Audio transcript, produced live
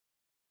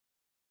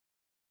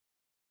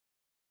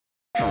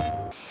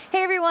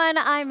Hey everyone,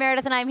 I'm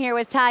Meredith and I'm here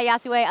with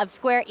Yasue of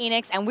Square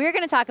Enix, and we're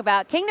going to talk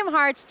about Kingdom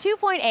Hearts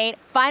 2.8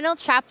 Final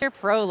Chapter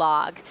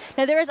Prologue.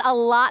 Now there is a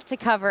lot to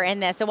cover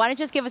in this, so why don't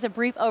you just give us a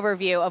brief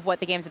overview of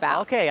what the game's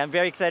about? Okay, I'm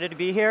very excited to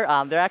be here.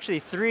 There are actually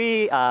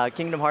three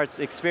Kingdom Hearts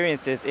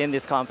experiences in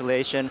this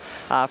compilation.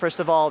 First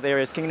of all, there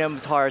is Kingdom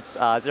Hearts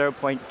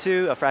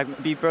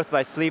 0.2, Be Birthed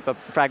by Sleep, a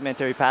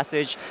fragmentary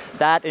passage.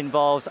 That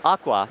involves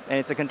Aqua, and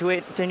it's a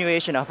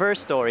continuation of her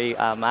story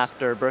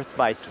after Birthed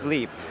by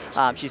Sleep.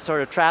 She's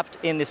sort of trapped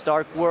in this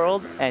dark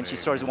world, and she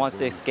sort of wants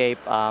to escape.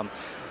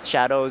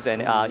 Shadows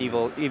and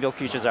evil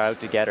creatures are out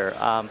to get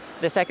her.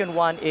 The second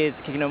one is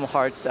Kingdom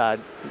Hearts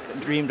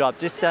Dream Drop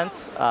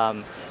Distance,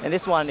 and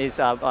this one is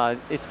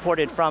it's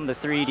ported from the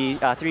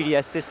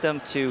 3DS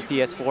system to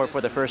PS4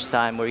 for the first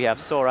time, where you have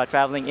Sora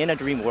traveling in a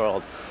dream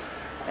world.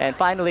 And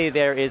finally,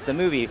 there is the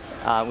movie,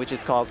 which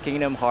is called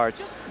Kingdom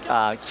Hearts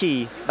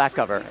Key back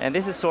cover, and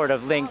this is sort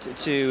of linked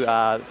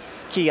to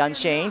Key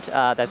Unchained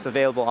that's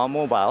available on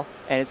mobile,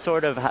 and it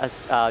sort of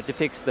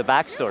depicts the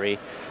backstory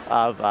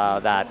of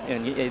that,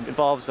 and it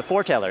involves the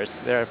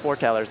foretellers. There are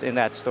foretellers in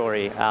that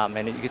story,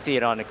 and you can see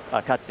it on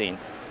a cutscene.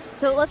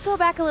 So let's go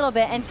back a little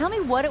bit and tell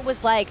me what it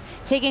was like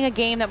taking a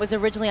game that was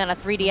originally on a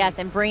 3DS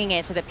and bringing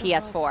it to the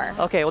PS4.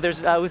 Okay, well,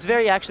 it was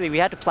actually, we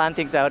had to plan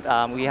things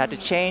out. We had to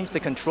change the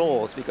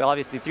controls, because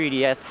obviously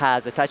 3DS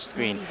has a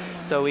touchscreen.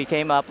 So we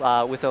came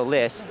up with a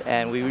list,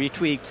 and we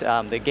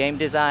retweaked the game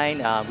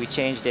design. We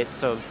changed it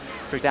so,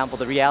 for example,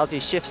 the reality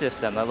shift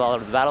system, a lot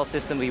of the battle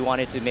system, we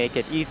wanted to make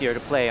it easier to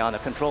play on a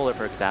controller,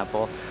 for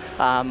example.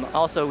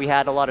 Also, we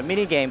had a lot of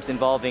mini games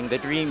involving the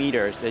Dream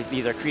Eaters.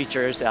 These are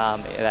creatures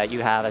that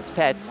you have as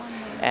pets.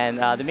 And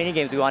the mini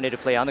games we wanted to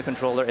play on the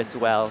controller as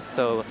well.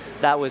 So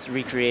that was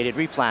recreated,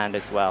 replanned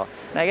as well.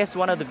 And I guess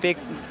one of the big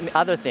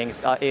other things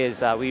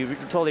is we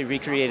totally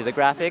recreated the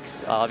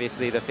graphics,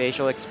 obviously the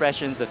facial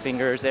expressions, the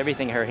fingers,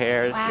 everything, her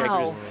hair.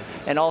 Wow.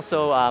 And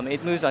also,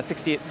 it moves on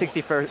 60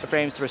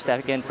 frames per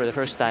second for the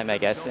first time, I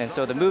guess. And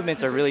so the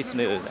movements are really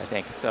smooth, I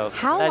think. So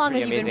how long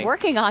have you been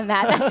working on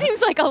that? That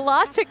seems like a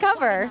lot to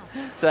cover.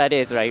 So that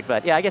is right.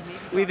 But yeah, I guess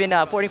we've been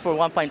porting for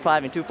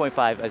 1.5 and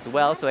 2.5 as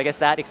well. So I guess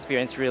that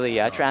experience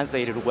really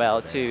translated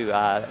well to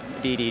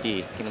DDD,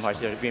 Kingdom Hearts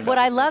Dream Drop. What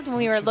I loved when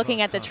we were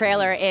looking at the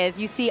trailer is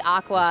you see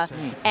Aqua,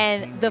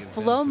 and the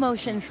flow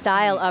motion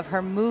style of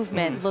her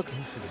movement looks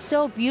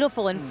so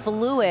beautiful and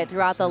fluid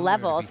throughout the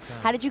levels.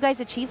 How did you guys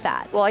achieve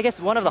that? Well, I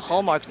guess one of the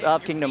hallmarks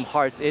of Kingdom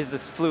Hearts is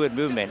this fluid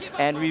movement,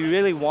 and we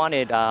really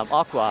wanted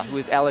Aqua, who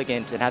is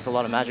elegant and has a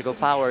lot of magical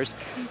powers,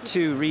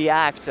 to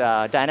react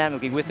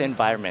dynamically with the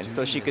environment.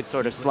 So she could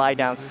sort of slide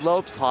down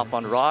slopes, hop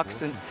on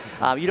rocks, and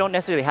you don't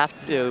necessarily have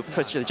to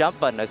push the jump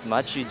button as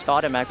much. She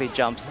automatically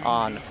jumps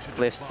on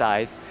cliff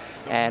sides.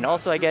 And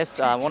also, I guess,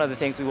 one of the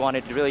things we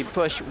wanted to really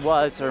push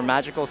was her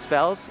magical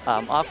spells.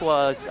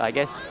 Aqua's, I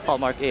guess,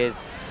 hallmark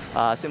is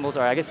symbols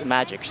are, I guess,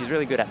 magic. She's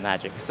really good at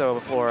magic. So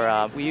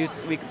for we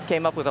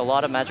came up with a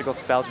lot of magical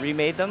spells,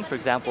 remade them. For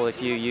example,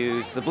 if you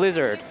use the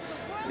Blizzard,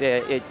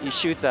 it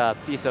shoots a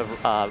piece of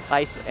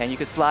ice, and you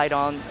could slide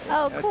on,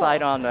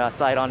 slide on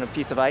a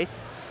piece of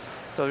ice.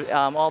 So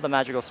all the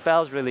magical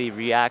spells really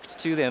react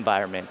to the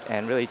environment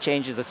and really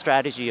changes the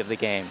strategy of the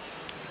game.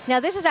 Now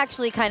this is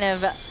actually kind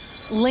of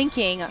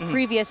linking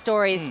previous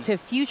stories to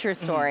future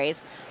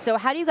stories. So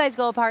how do you guys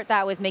go apart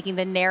that with making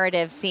the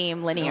narrative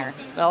seem linear?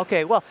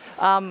 Okay, well,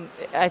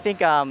 I think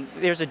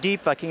there's a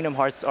deep Kingdom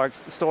Hearts arc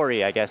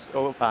story, I guess,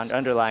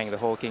 underlying the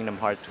whole Kingdom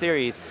Hearts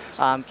series.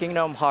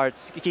 Kingdom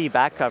Hearts Key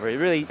back cover, it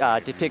really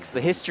depicts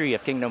the history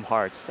of Kingdom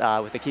Hearts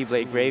with the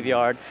Keyblade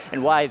Graveyard,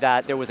 and why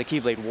there was a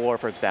Keyblade War,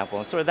 for example.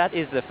 And so that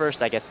is the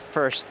first, I guess,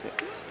 first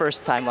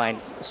timeline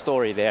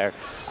story there.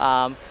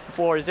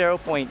 For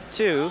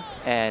 0.2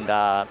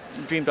 and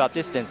Dream Drop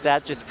Distance,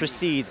 that just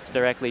proceeds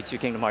directly to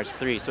Kingdom Hearts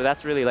 3. So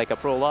that's really like a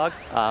prologue.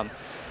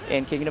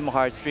 In Kingdom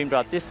Hearts Dream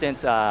Drop Distance,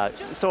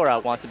 Sora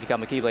wants to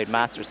become a Keyblade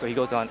Master, so he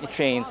goes on, he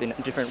trains in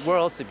different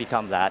worlds to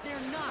become that.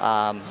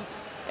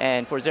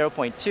 And for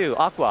 0.2,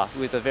 Aqua,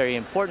 who is a very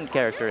important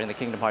character in the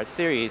Kingdom Hearts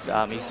series,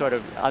 you sort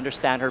of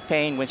understand her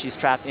pain when she's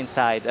trapped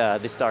inside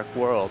this dark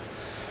world.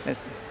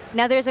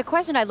 Now there's a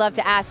question I'd love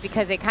to ask,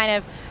 because it kind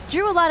of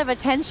drew a lot of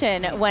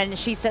attention when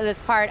she said this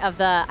part of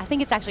the, I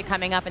think it's actually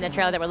coming up in the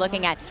trailer that we're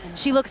looking at.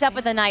 She looks up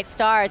at the night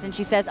stars and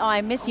she says, "Oh,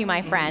 I miss you,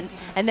 my friends."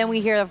 And then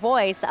we hear the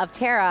voice of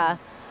Terra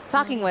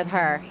talking with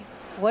her.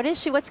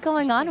 What's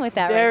going on with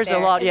that? There's right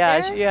there? A lot,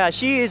 yeah,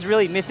 she is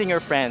really missing her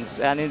friends,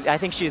 and I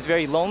think she is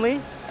very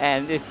lonely,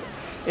 and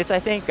I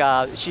think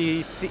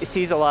she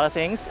sees a lot of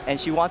things, and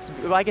she wants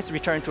to, I guess,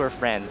 return to her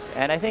friends.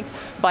 And I think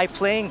by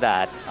playing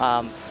that,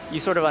 you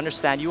sort of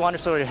understand, you want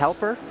to sort of help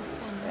her.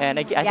 And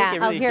I think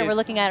it really here we're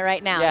looking at it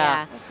right now.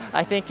 Yeah,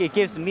 I think it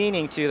gives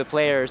meaning to the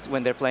players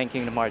when they're playing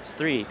Kingdom Hearts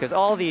 3, because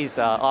all these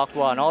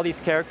Aqua and all these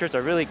characters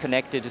are really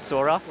connected to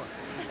Sora,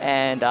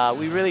 and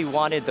we really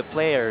wanted the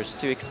players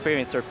to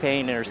experience her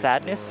pain and her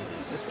sadness,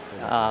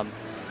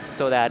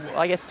 so that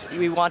I guess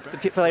we want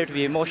the player to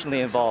be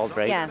emotionally involved,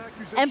 right? Yeah,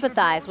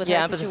 empathize with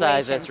her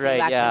situation. That's right.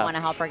 So you actually want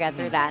to help her get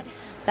through that.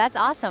 That's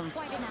awesome.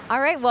 All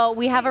right, well,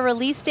 we have a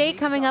release date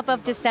coming up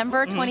of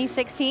December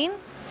 2016.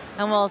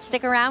 And we'll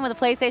stick around with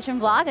the PlayStation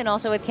blog and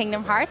also with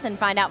Kingdom Hearts and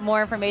find out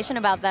more information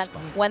about that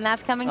when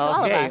that's coming to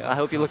all of us. I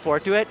hope you look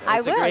forward to it. I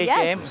it's will, a great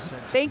yes. game.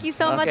 Thank you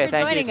so much for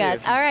joining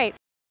us. All right.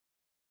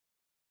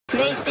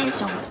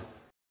 PlayStation